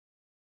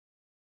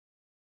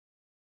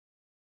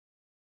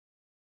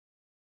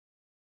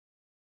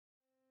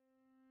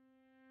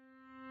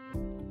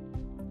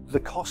The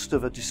cost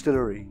of a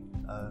distillery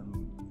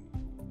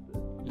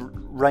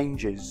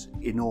ranges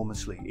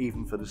enormously,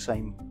 even for the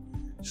same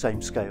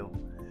scale.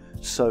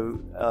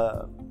 So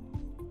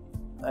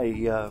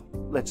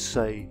let's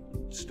say,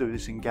 let's do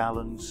this in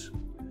gallons,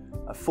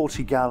 a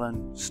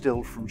 40-gallon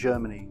still from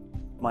Germany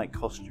might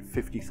cost you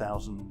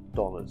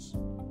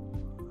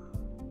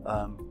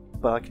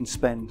 $50,000. But I can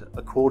spend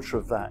a quarter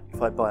of that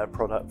if I buy a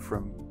product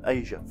from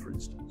Asia, for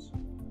instance.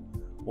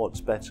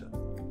 What's better?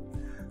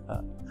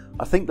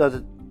 I think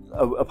that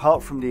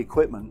apart from the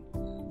equipment,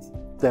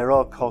 there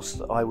are costs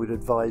that I would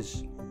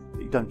advise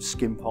that you don't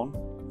skimp on.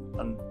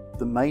 And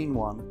the main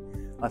one,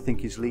 I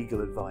think, is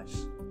legal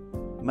advice.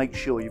 Make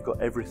sure you've got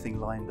everything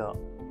lined up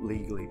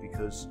legally,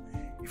 because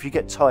if you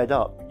get tied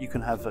up, you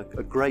can have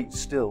a great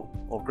still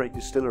or great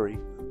distillery,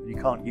 and you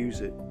can't use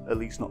it, at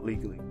least not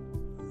legally.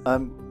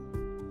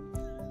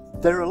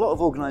 There are a lot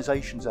of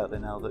organisations out there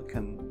now that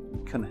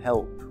can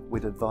help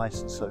with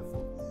advice and so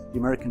forth. The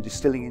American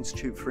Distilling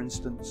Institute, for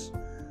instance.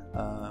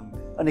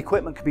 And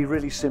equipment can be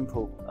really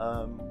simple.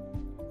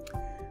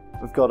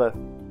 We've got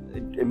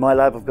in my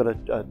lab, I've got a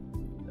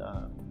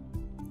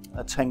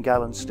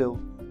 10-gallon still,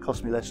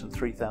 cost me less than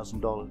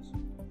 $3,000.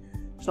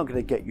 It's not going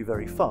to get you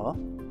very far,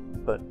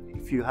 but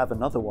if you have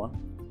another one,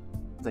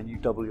 then you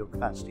double your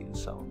capacity and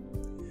so on.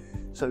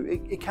 So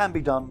it can be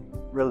done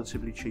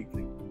relatively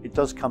cheaply. It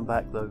does come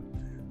back though.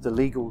 The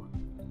legal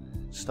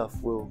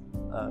stuff will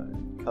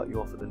cut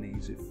you off at the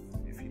knees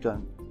if you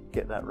don't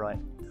get that right.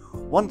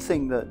 One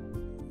thing that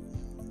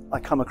I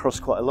come across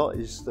quite a lot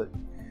is that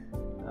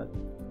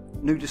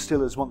new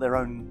distillers want their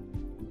own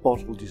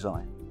bottle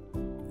design,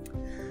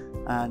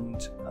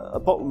 and a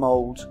bottle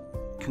mould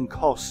can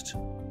cost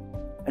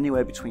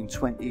anywhere between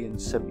 $20,000 and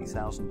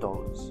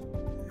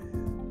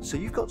 $70,000. So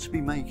you've got to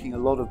be making a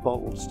lot of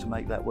bottles to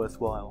make that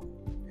worthwhile.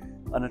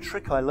 And a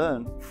trick I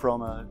learned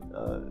from a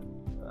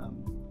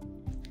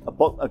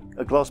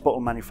glass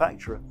bottle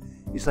manufacturer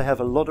is they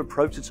have a lot of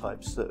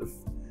prototypes that have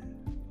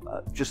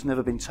just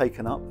never been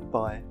taken up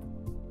by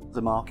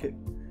the market.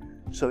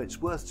 So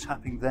it's worth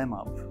tapping them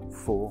up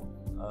for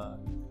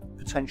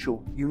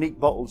potential unique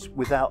bottles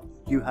without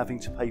you having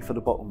to pay for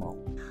the bottle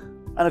mold.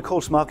 And of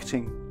course,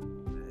 marketing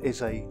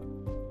is a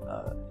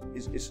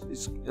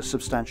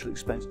substantial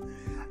expense.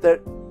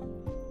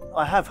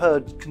 I have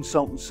heard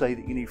consultants say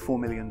that you need $4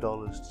 million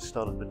to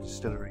start up a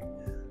distillery.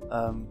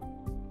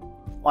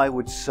 I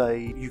would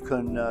say you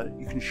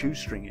can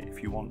shoestring it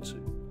if you want to.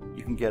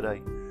 You can get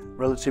a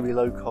relatively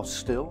low-cost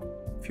still.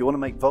 If you want to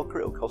make vodka,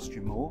 it'll cost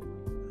you more.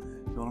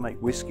 If you want to make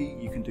whiskey,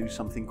 you can do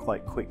something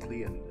quite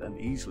quickly and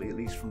easily, at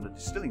least from the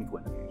distilling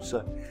point of view.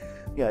 So,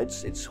 yeah,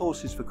 it's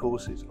horses for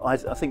courses. I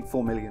think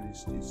 4 million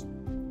is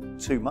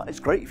too much. It's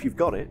great if you've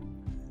got it,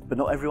 but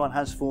not everyone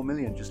has 4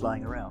 million just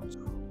lying around.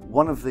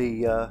 One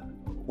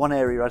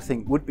area I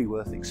think would be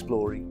worth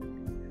exploring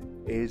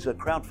is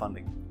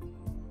crowdfunding,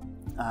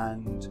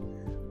 and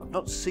I've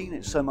not seen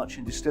it so much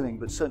in distilling,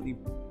 but certainly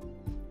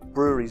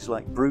breweries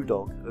like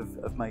Brewdog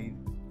have made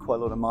quite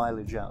a lot of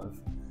mileage out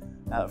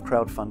of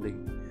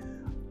crowdfunding.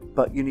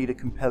 But you need a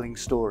compelling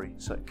story,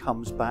 so it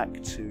comes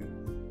back to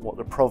what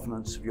the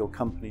provenance of your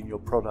company and your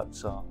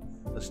products are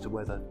as to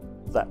whether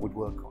that would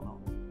work or not.